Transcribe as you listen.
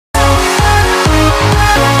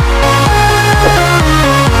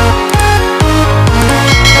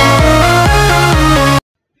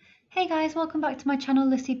welcome back to my channel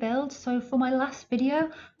LissyBuilds. So for my last video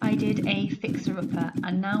I did a fixer-upper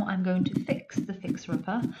and now I'm going to fix the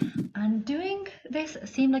fixer-upper, and doing this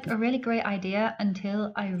seemed like a really great idea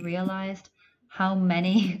until I realised how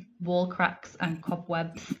many wall cracks and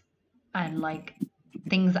cobwebs and like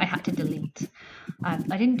things I had to delete. I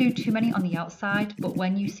didn't do too many on the outside, but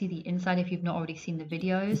when you see the inside, if you've not already seen the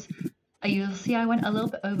videos, you'll see I went a little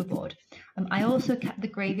bit overboard. I also kept the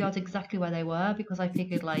graveyards exactly where they were because I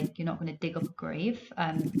figured like you're not going to dig up a grave.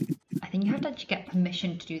 I think you have to actually get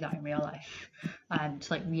permission to do that in real life, to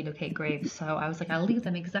like relocate graves. So I was like, I'll leave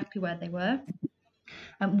them exactly where they were.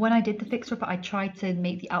 When I did the fixer-upper, I tried to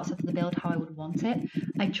make the outside of the build how I would want it.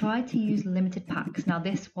 I tried to use limited packs. Now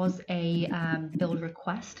this was a build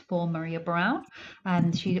request for Maria Brown,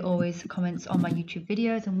 and she always comments on my YouTube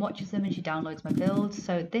videos and watches them, and she downloads my builds.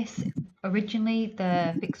 So this originally,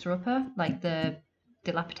 the fixer-upper, like the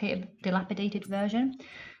dilapidated version,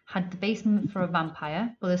 had the basement for a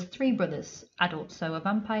vampire. Well, there's three brothers, adults, so a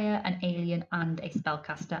vampire, an alien, and a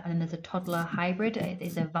spellcaster, and then there's a toddler hybrid. It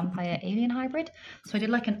is a vampire-alien hybrid. So I did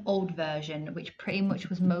like an old version, which pretty much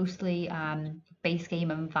was mostly base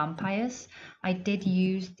game and vampires. I did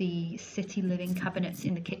use the city living cabinets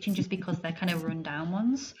in the kitchen just because they're kind of run-down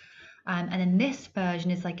ones. And then this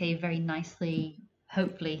version is like a very nicely,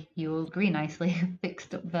 hopefully you'll agree, nicely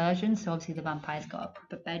fixed up version. So obviously the vampires got a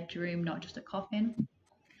proper bedroom, not just a coffin.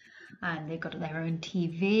 And they've got their own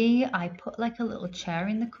TV. I put like a little chair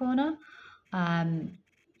in the corner. So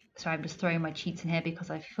I'm just throwing my cheats in here because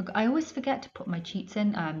I always forget to put my cheats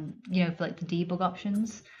in, you know, for like the debug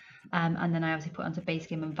options. And then I obviously put onto base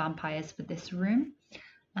game and vampires for this room.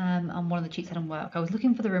 And one of the cheats didn't work. I was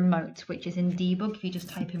looking for the remote, which is in debug. If you just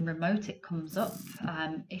type in remote, it comes up.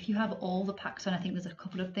 If you have all the packs on, I think there's a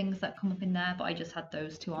couple of things that come up in there, but I just had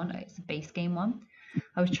those two on. It's a base game one.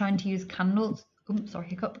 I was trying to use candles.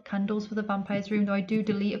 Candles for the vampires room, though I do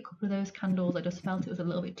delete a couple of those candles. I just felt it was a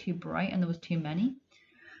little bit too bright and there was too many.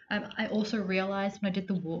 I also realised when I did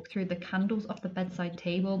the walkthrough, the candles off the bedside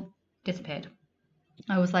table disappeared.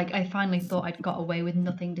 I was like, I finally thought I'd got away with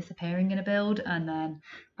nothing disappearing in a build, and then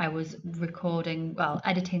I was recording, well,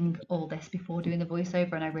 editing all this before doing the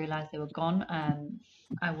voiceover, and I realised they were gone.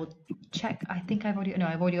 I will check. I think I've already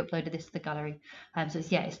uploaded this to the gallery. So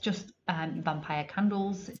it's just vampire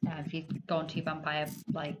candles. If you go onto your vampire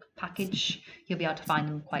like package, you'll be able to find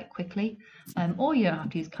them quite quickly. Or you don't have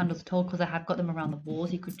to use candles at all because I have got them around the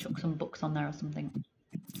walls. You could chuck some books on there or something.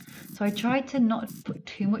 So I tried to not put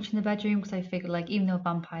too much in the bedroom because I figured like even though a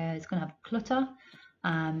vampire is going to have clutter,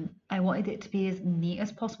 I wanted it to be as neat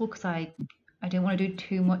as possible because I didn't want to do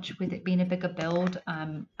too much with it being a bigger build.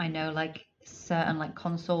 I know like certain like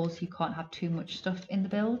consoles you can't have too much stuff in the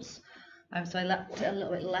builds, so I left it a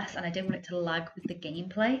little bit less, and I didn't want it to lag with the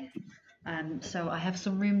gameplay. So I have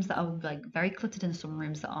some rooms that are like very cluttered and some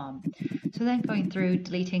rooms that aren't. So then going through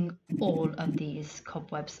deleting all of these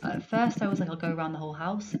cobwebs. At first I was like, I'll go around the whole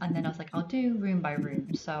house, and then I was like, I'll do room by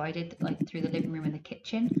room. So I did like through the living room and the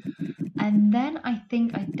kitchen, and then I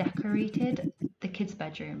think I decorated the kids'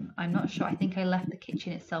 bedroom. I'm not sure. I think I left the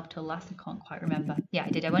kitchen itself till last. I can't quite remember. Yeah, I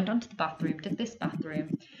did. I went on to the bathroom, did this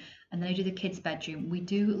bathroom, and then I do the kids' bedroom. We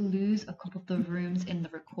do lose a couple of the rooms in the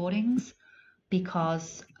recordings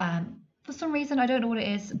because for some reason, I don't know what it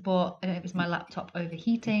is, but I don't know if it's my laptop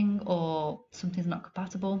overheating or something's not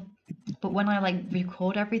compatible. But when I like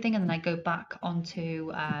record everything and then I go back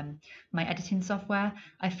onto my editing software,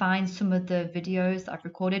 I find some of the videos that I've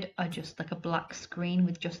recorded are just like a black screen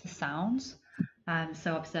with just the sounds.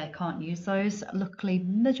 So obviously I can't use those. Luckily,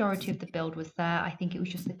 majority of the build was there. I think it was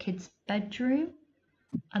just the kids' bedroom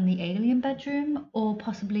and the alien bedroom, or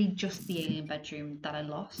possibly just the alien bedroom that I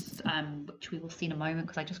lost, which we will see in a moment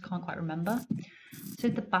because I just can't quite remember. So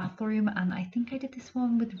the bathroom, and I think I did this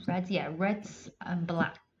one with reds. Yeah, reds and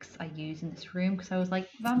blacks I use in this room because I was like,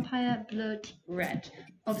 vampire, blood, red.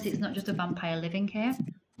 Obviously it's not just a vampire living here.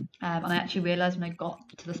 And I actually realised when I got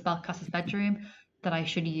to the spellcaster's bedroom that I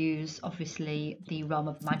should use obviously the Realm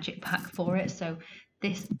of Magic pack for it. So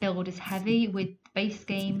this build is heavy with base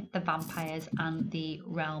game, the vampires, and the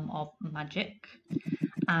Realm of Magic.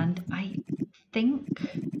 And I think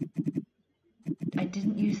I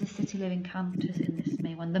didn't use the city living counters in this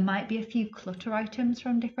main one. There might be a few clutter items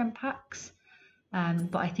from different packs,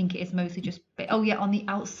 but I think it is mostly just, oh yeah, on the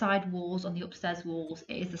outside walls, on the upstairs walls,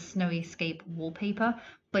 it is the Snowy Escape wallpaper.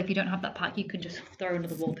 But if you don't have that pack, you can just throw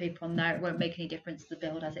another wallpaper on there. It won't make any difference to the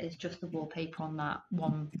build as it is just the wallpaper on that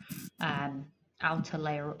one outer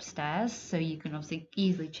layer upstairs, so you can obviously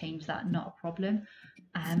easily change that, not a problem.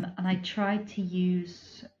 And I tried to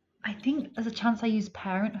use, I think there's a chance I used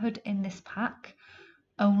Parenthood in this pack,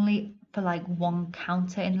 only for like one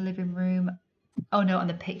counter in the living room. Oh no, and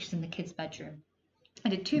the pictures in the kids' bedroom. I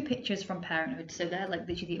did 2 pictures from Parenthood, so they're like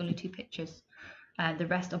literally the only 2 pictures. The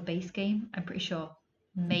rest are base game, I'm pretty sure.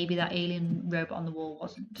 Maybe that alien robot on the wall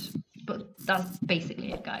wasn't, but that's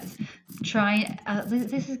basically it, guys.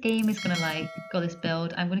 This game is gonna like go this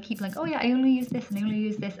build. I'm gonna keep like, oh yeah, I only use this and I only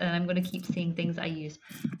use this, and I'm gonna keep seeing things I use.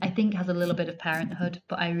 I think it has a little bit of Parenthood,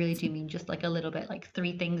 but I really do mean just like a little bit, like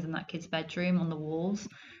 3 things in that kid's bedroom on the walls,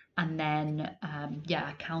 and then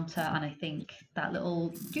yeah, a counter, and I think that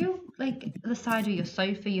little, like the side of your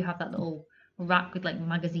sofa, you have that little rack with like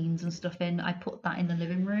magazines and stuff in. I put that in the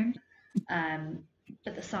living room.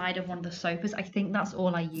 At the side of one of the sofas. I think that's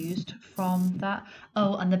all I used from that.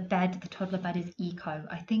 Oh, and the bed, the toddler bed is eco.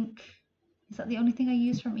 I think, is that the only thing I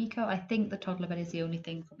used from eco? I think the toddler bed is the only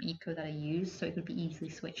thing from eco that I used, so it could be easily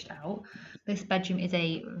switched out. This bedroom is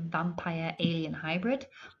a vampire alien hybrid.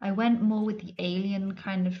 I went more with the alien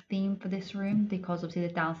kind of theme for this room because obviously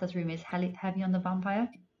the downstairs room is heavy on the vampire.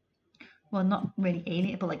 Well, not really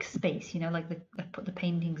alien, but like space, you know, like I put the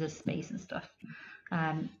paintings as space and stuff.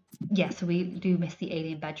 Yeah, so we do miss the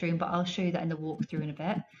alien bedroom, but I'll show you that in the walkthrough in a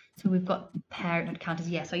bit. So we've got Parenthood counters.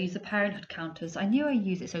 Yes, I use the Parenthood counters. I knew I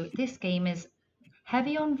use it. So this game is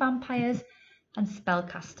heavy on vampires and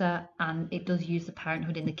spellcaster, and it does use the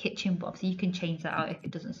Parenthood in the kitchen, but obviously you can change that out if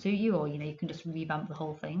it doesn't suit you, or you know, you can just revamp the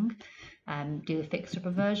whole thing and do the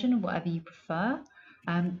fixer-upper version, whatever you prefer.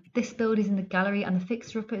 This build is in the gallery, and the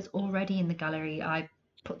fixer-upper is already in the gallery. I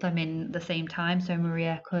put them in the same time so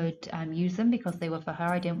Maria could use them because they were for her.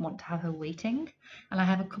 I didn't want to have her waiting. And I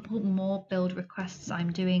have a couple more build requests.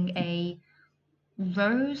 I'm doing a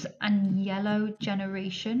rose and yellow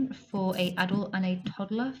generation for a adult and a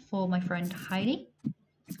toddler for my friend Heidi,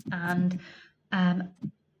 and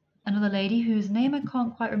another lady whose name I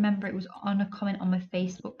can't quite remember. It was on a comment on my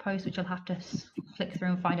Facebook post, which I'll have to flick through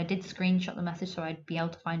and find. I did screenshot the message so I'd be able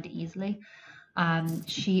to find it easily.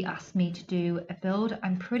 She asked me to do a build.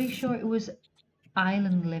 I'm pretty sure it was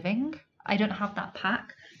Island Living. I don't have that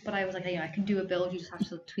pack, but I was like, I can do a build, you just have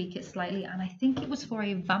to tweak it slightly. And I think it was for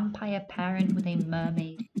a vampire parent with a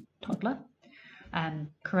mermaid toddler.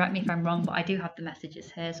 Correct me if I'm wrong, but I do have the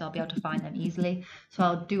messages here, so I'll be able to find them easily. So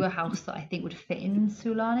I'll do a house that I think would fit in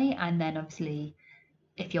Sulani, and then obviously,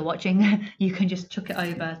 if you're watching, you can just chuck it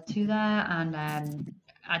over to there and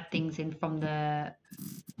add things in from the,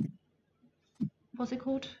 what's it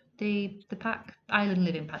called? The pack, Island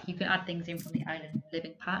Living pack. You can add things in from the Island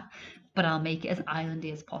Living pack, but I'll make it as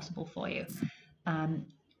islandy as possible for you.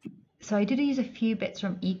 So I did use a few bits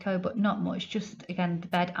from eco, but not much. Just again the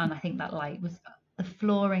bed, and I think that light was the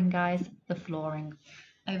flooring, guys. The flooring.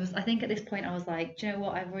 I think at this point I was like, do you know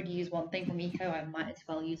what? I've already used one thing from eco. I might as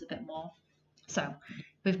well use a bit more. So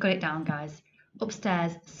we've got it down, guys.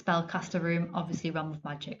 Upstairs, spellcaster room, obviously realm of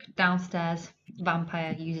magic. Downstairs,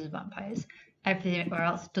 vampire, uses vampires. Everything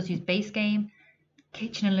else does use base game.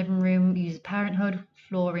 Kitchen and living room uses Parenthood,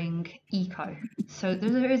 flooring, eco. So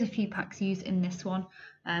there is a few packs used in this one,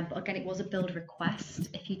 but again, it was a build request.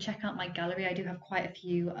 If you check out my gallery, I do have quite a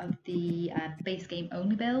few of the base game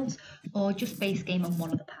only builds, or just base game on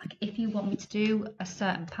one of the pack. If you want me to do a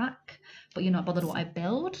certain pack, but you're not bothered what I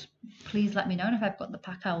build, please let me know, and if I've got the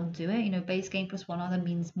pack, I'll do it. You know, base game plus one other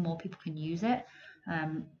means more people can use it.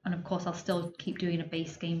 And of course, I'll still keep doing a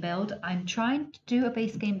base game build. I'm trying to do a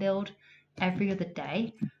base game build every other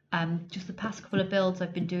day. Just the past couple of builds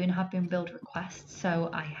I've been doing have been build requests, so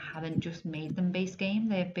I haven't just made them base game.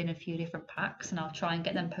 There have been a few different packs, and I'll try and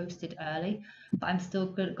get them posted early. But I'm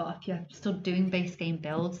still I'm still doing base game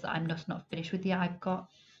builds that I'm just not finished with yet. I've got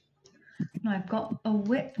a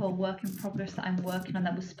whip or work in progress that I'm working on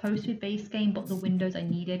that was supposed to be base game, but the windows I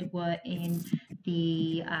needed were in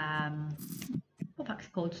the what pack's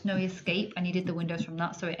called? Snowy Escape. I needed the windows from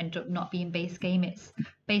that, so it ended up not being base game. It's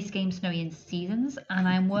base game Snowy in Seasons, and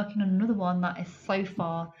I'm working on another one that is so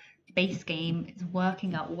far base game. It's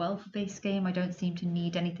working out well for base game. I don't seem to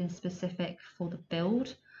need anything specific for the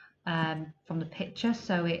build from the picture,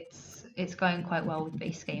 so it's going quite well with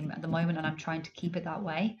base game at the moment, and I'm trying to keep it that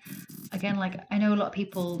way. Again, like, I know a lot of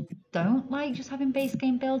people don't like just having base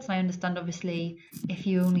game builds, and I understand obviously if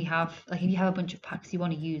you only have, like, if you have a bunch of packs, you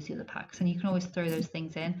want to use the other packs, and you can always throw those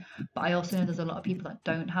things in. But I also know there's a lot of people that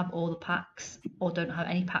don't have all the packs or don't have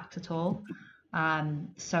any packs at all,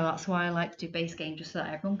 so that's why I like to do base game, just so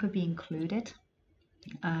that everyone could be included.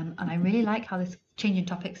 And I really like how this, changing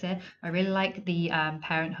topics here, I really like the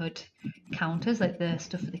Parenthood counters, like the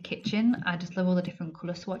stuff for the kitchen. I just love all the different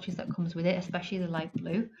colour swatches that comes with it, especially the light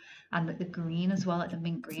blue and like the green as well, like the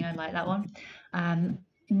mint green. I like that one.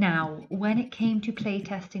 Now, when it came to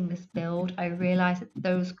playtesting this build, I realised that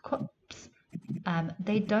those cups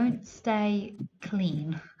they don't stay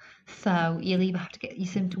clean. So you'll either have to get your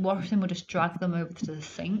sim to wash them or just drag them over to the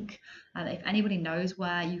sink. And if anybody knows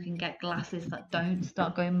where you can get glasses that don't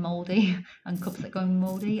start going mouldy and cups that go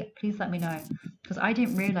mouldy, please let me know. Because I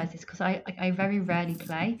didn't realise this, because I very rarely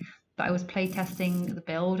play. But I was play testing the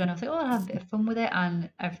build and I was like, oh, I'll have a bit of fun with it, and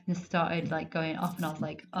everything started like going off and I was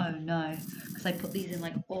like, oh no, because I put these in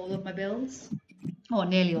like all of my builds. Or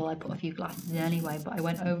nearly all. I put a few glasses in anyway, but I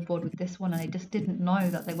went overboard with this one and I just didn't know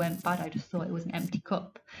that they went bad. I just thought it was an empty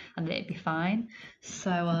cup and that it'd be fine.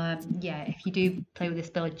 So yeah, if you do play with this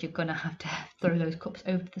build, you're gonna have to throw those cups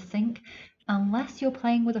over the sink, unless you're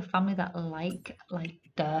playing with a family that like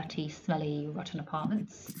dirty, smelly, rotten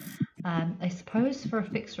apartments. I suppose for a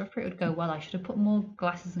fixer-upper it would go well. I should have put more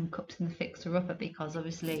glasses and cups in the fixer-upper, because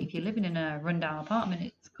obviously if you're living in a rundown apartment,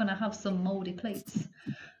 it's gonna have some mouldy plates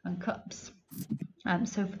and cups.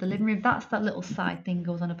 So for the living room, that's that little side thing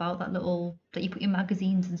goes on about, that little that you put your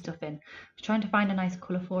magazines and stuff in. I was trying to find a nice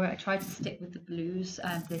colour for it. I tried to stick with the blues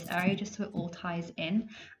for this area just so it all ties in.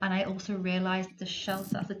 And I also realised the shelf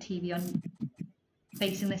that's the TV on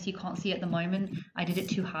facing this, you can't see at the moment. I did it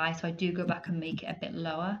too high, so I do go back and make it a bit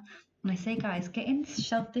lower. And I say, guys, getting this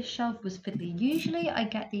shelf was fiddly. Usually I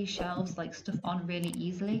get these shelves like stuff on really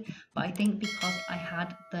easily, but I think because I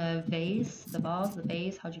had the vase, the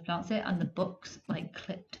vase, how do you pronounce it, and the books like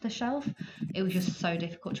clipped to the shelf, it was just so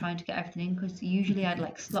difficult trying to get everything in, because usually I'd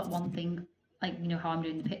like slot one thing, like, you know how I'm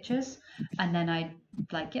doing the pictures, and then I'd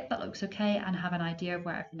like, yep, that looks okay, and have an idea of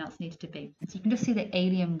where everything else needed to be. So you can just see the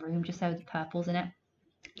alien room just there with the purples in it.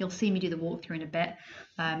 You'll see me do the walkthrough in a bit.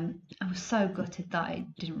 I was so gutted that I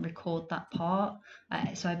didn't record that part.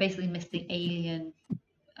 So I basically missed the alien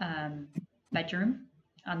bedroom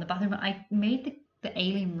and the bathroom. I made the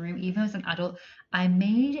alien room, even as an adult, I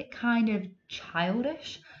made it kind of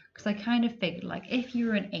childish, because I kind of figured, like, if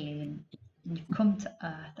you're an alien and you've come to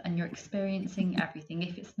Earth and you're experiencing everything,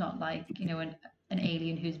 if it's not like, you know, an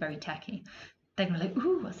alien who's very techie, they're gonna be like,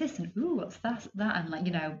 ooh, what's this, and ooh, what's that, and like,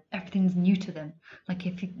 you know, everything's new to them. Like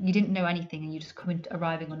if you didn't know anything and you just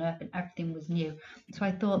arriving on Earth and everything was new. So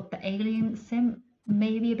I thought the alien sim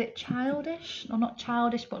maybe a bit childish, or not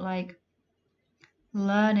childish, but like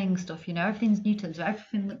learning stuff, you know, everything's new to them, so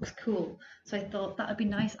everything looks cool. So I thought that would be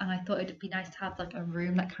nice, and I thought it'd be nice to have like a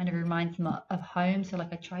room that kind of reminds them of home. So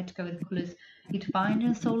like I tried to go with the colours you'd find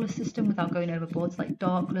in a solar system without going overboard, so like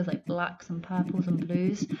dark colours like blacks and purples and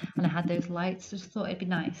blues, and I had those lights. Just thought it'd be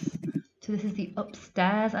nice. So this is the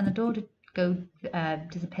upstairs, and the door did go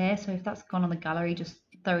disappear, so if that's gone on the gallery, just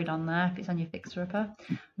throw it on there if it's on your fixer-upper.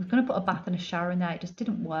 I was going to put a bath and a shower in there, it just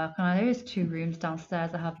didn't work. And there is 2 rooms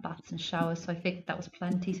downstairs that have baths and showers, so I figured that was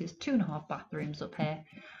plenty. So it's 2.5 bathrooms up here.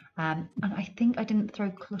 And I think I didn't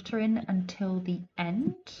throw clutter in until the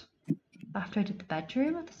end, after I did the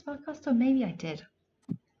bedroom of the spellcaster. Maybe I did.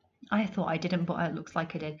 I thought I didn't, but it looks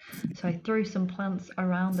like I did. So I threw some plants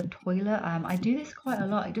around the toilet. I do this quite a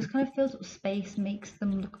lot. It just kind of fills up space, makes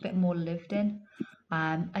them look a bit more lived in.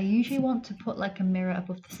 I usually want to put like a mirror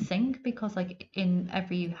above the sink, because like in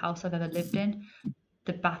every house I've ever lived in,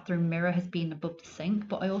 the bathroom mirror has been above the sink.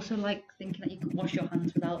 But I also like thinking that you can wash your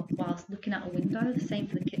hands whilst looking out a window. The same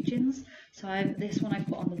for the kitchens. So this one I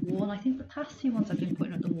put on the wall. I think the past few ones I've been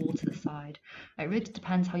putting at the wall to the side. It really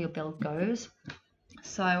depends how your build goes.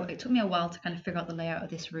 So it took me a while to kind of figure out the layout of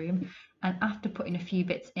this room, and after putting a few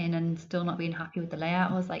bits in and still not being happy with the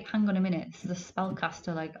layout, I was like, hang on a minute, this is a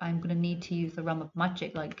spellcaster, like I'm going to need to use the realm of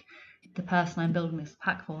magic. Like the person I'm building this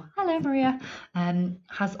pack for, hello Maria,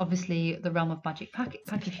 has obviously the realm of magic pack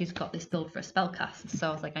if she's got this build for a spellcast. So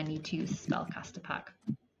I was like, I need to use the spellcaster pack,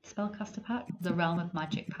 the realm of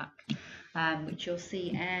magic pack, which you'll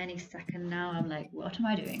see any second now. I'm like, what am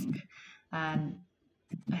I doing?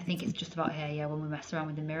 I think it's just about here, yeah, when we mess around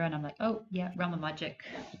with the mirror, and I'm like, oh yeah, realm of magic.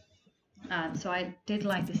 So I did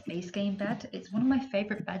like this base game bed. It's one of my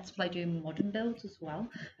favourite beds for like doing modern builds as well.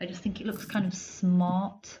 I just think it looks kind of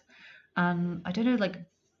smart, and I don't know, like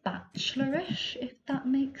bachelorish, if that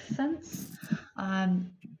makes sense.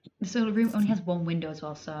 So the room only has 1 window as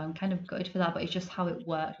well, so I'm kind of gutted for that, but it's just how it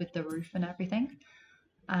worked with the roof and everything.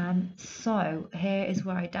 So here is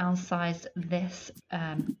where I downsized this.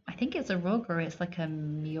 I think it's a rug, or it's like a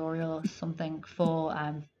mural or something for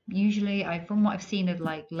usually from what I've seen of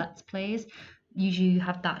like Let's Plays, usually you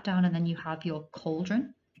have that down and then you have your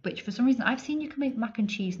cauldron, which for some reason I've seen you can make mac and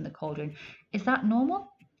cheese in the cauldron. Is that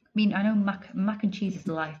normal? I mean, I know mac and cheese is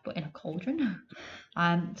life, but in a cauldron.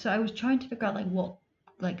 So I was trying to figure out like what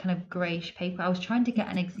like kind of greyish paper. I was trying to get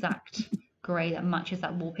an exact grey that matches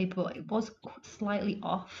that wallpaper, but it was slightly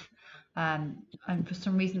off, and for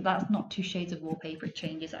some reason that's not 2 shades of wallpaper, it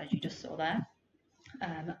changes as you just saw there.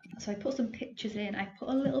 So I put some pictures in. I put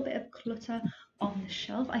a little bit of clutter on the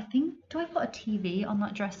shelf. I think, do I put a TV on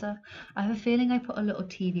that dresser? I have a feeling I put a little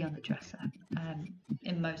TV on the dresser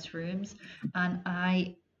in most rooms. And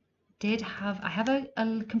I have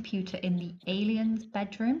a computer in the alien's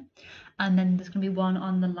bedroom, and then there's going to be one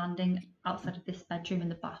on the landing outside of this bedroom in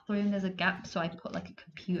the bathroom. There's a gap, so I put like a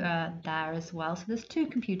computer there as well. So there's two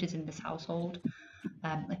computers in this household.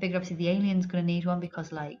 I figured obviously the alien's going to need one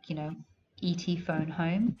because, like, you know, ET phone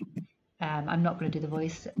home. I'm not going to do the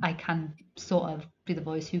voice. I can sort of do the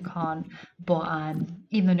voice, who can't, but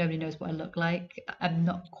even though nobody knows what I look like, I'm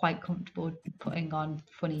not quite comfortable putting on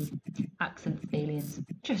funny accents of aliens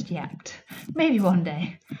just yet. Maybe one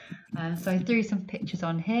day. So I threw some pictures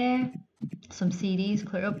on here, some CDs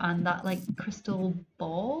clear up, and that like crystal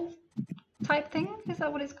ball type thing. Is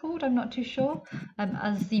that what it's called? I'm not too sure.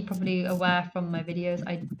 As you're probably aware from my videos,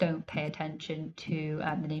 I don't pay attention to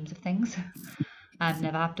the names of things. I've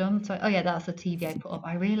never have done. So, oh yeah, that's the TV I put up.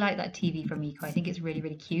 I really like that TV from Eco. I think it's really,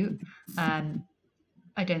 really cute.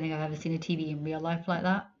 I don't think I've ever seen a TV in real life like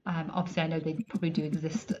that. Obviously, I know they probably do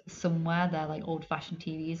exist somewhere. They're like old-fashioned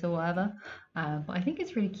TVs or whatever. But I think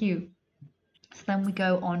it's really cute. So then we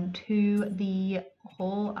go on to the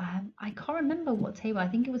hall. I can't remember what table. I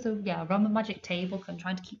think it was a Realm of Magic table, because I'm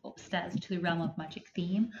trying to keep upstairs to the Realm of Magic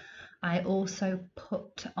theme. I also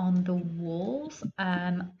put on the walls.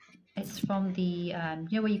 It's from the you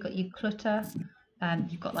know where you got your clutter.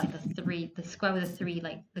 You've got like the square with the three,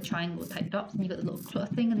 like the triangle type dots, and you've got the little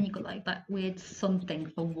clutter thing, and then you've got like that weird something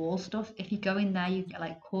for wall stuff. If you go in there, you get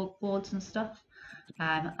like cork boards and stuff.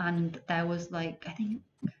 And there was like,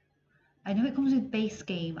 I know it comes with base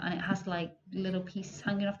game, and it has like little pieces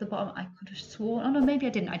hanging off the bottom. I could have sworn, oh no, maybe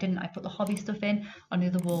I didn't. I put the hobby stuff in. On the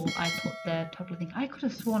other wall, I put the toddler thing. I could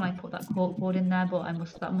have sworn I put that cork board in there, but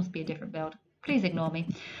that must be a different build. Please ignore me.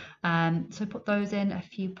 So I put those in, a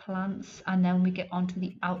few plants, and then we get onto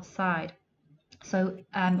the outside. So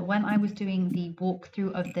when I was doing the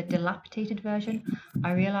walkthrough of the dilapidated version,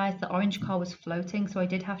 I realized the orange car was floating, so I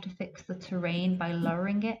did have to fix the terrain by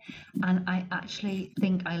lowering it, and I actually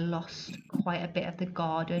think I lost quite a bit of the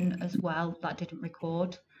garden as well that didn't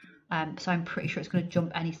record. So I'm pretty sure it's going to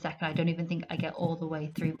jump any second. I don't even think I get all the way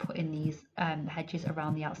through putting these hedges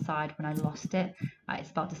around the outside when I lost it.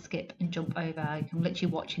 It's about to skip and jump over. I'm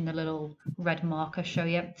literally watching the little red marker show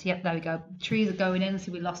you. So yep, there we go. Trees are going in,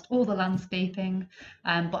 so we lost all the landscaping.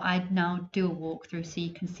 But I now do a walkthrough so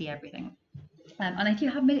you can see everything. And if you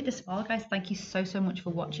have made it this far, guys, thank you so much for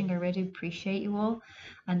watching. I really appreciate you all.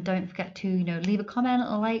 And don't forget to, leave a comment,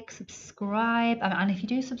 like, subscribe. And if you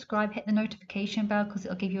do subscribe, hit the notification bell, because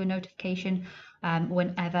it'll give you a notification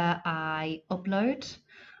whenever I upload.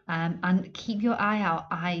 And keep your eye out.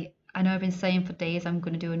 I know I've been saying for days I'm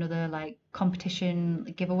going to do another like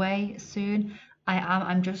competition giveaway soon.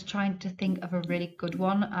 I'm just trying to think of a really good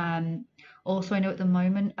one. Also, I know at the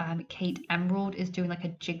moment Kate Emerald is doing like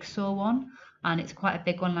a jigsaw one, and it's quite a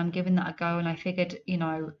big one, and I'm giving that a go, and I figured,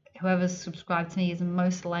 whoever's subscribed to me is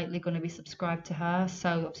most likely going to be subscribed to her.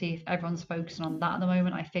 So obviously if everyone's focusing on that at the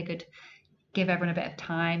moment, I figured give everyone a bit of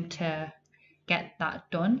time to get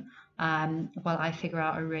that done while I figure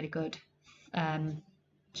out a really good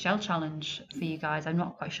shell challenge for you guys. I'm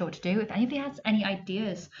not quite sure what to do. If anybody has any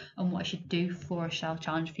ideas on what I should do for a shell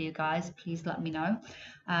challenge for you guys, please let me know.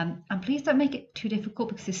 And please don't make it too difficult,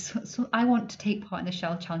 because I want to take part in the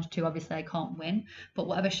shell challenge too. Obviously I can't win, but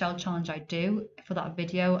whatever shell challenge I do for that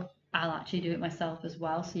video, I'll actually do it myself as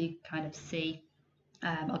well, so you kind of see.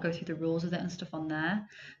 I'll go through the rules with it and stuff on there.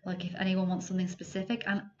 Like if anyone wants something specific,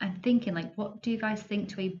 and I'm thinking like, what do you guys think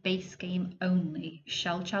to a base game only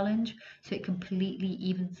shell challenge, so it completely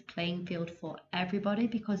evens the playing field for everybody,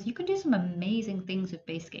 because you can do some amazing things with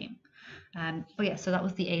base game. But yeah, so that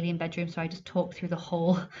was the alien bedroom, so I just talked through the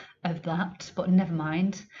whole of that, but never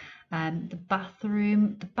mind. The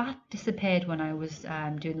bathroom, the bath disappeared when I was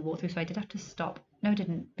doing the walkthrough, so I did have to stop. No, I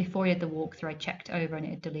didn't. Before I did the walkthrough, I checked over and it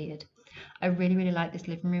had deleted. I really like this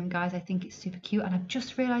living room, guys. I think it's super cute, and I've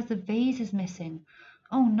just realised the vase is missing.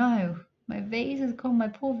 Oh no, my vase is gone, my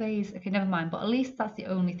poor vase. Okay, never mind, but at least that's the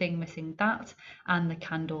only thing missing, that and the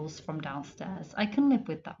candles from downstairs. I can live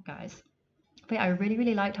with that, guys. But yeah, I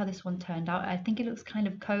really liked how this one turned out. I think it looks kind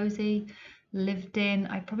of cozy, lived in.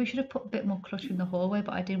 I probably should have put a bit more clutter in the hallway,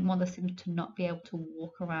 but I didn't want the Sims to not be able to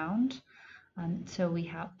walk around. So we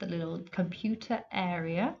have the little computer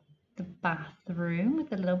area, the bathroom with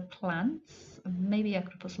the little plants. Maybe I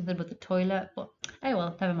could put something with the toilet, but oh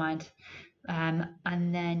well, never mind. And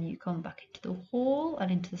then you come back into the hall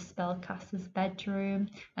and into the spellcaster's bedroom.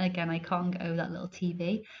 And again, I can't get over that little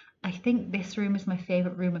TV. I think this room is my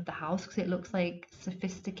favourite room of the house, because it looks like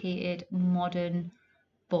sophisticated, modern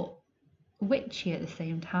but witchy at the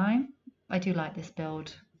same time. I do like this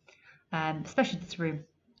build, especially this room.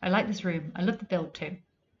 I like this room. I love the build too.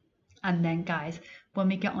 And then, guys, when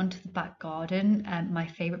we get onto the back garden, my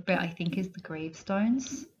favourite bit I think is the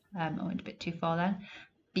gravestones. I went a bit too far then,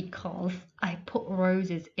 because I put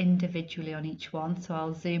roses individually on each one. So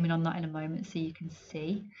I'll zoom in on that in a moment so you can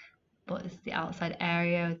see. But it's the outside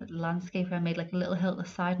area, the landscape. I made like a little hill at the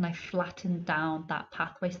side and I flattened down that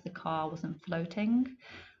pathway so the car wasn't floating.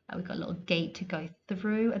 We've got a little gate to go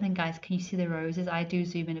through, and then guys, can you see the roses? I do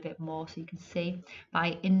zoom in a bit more so you can see, but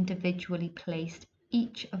I individually placed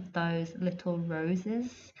each of those little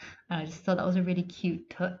roses, and I just thought that was a really cute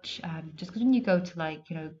touch. Just because when you go to, like,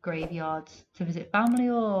 you know, graveyards to visit family,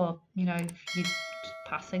 or, you know, if you're just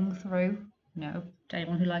passing through, you know, to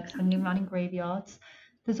anyone who likes hanging around in graveyards,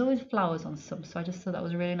 there's always flowers on some, so I just thought that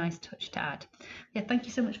was a really nice touch to add. Yeah, thank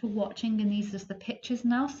you so much for watching, and these are just the pictures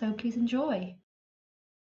now, so please enjoy.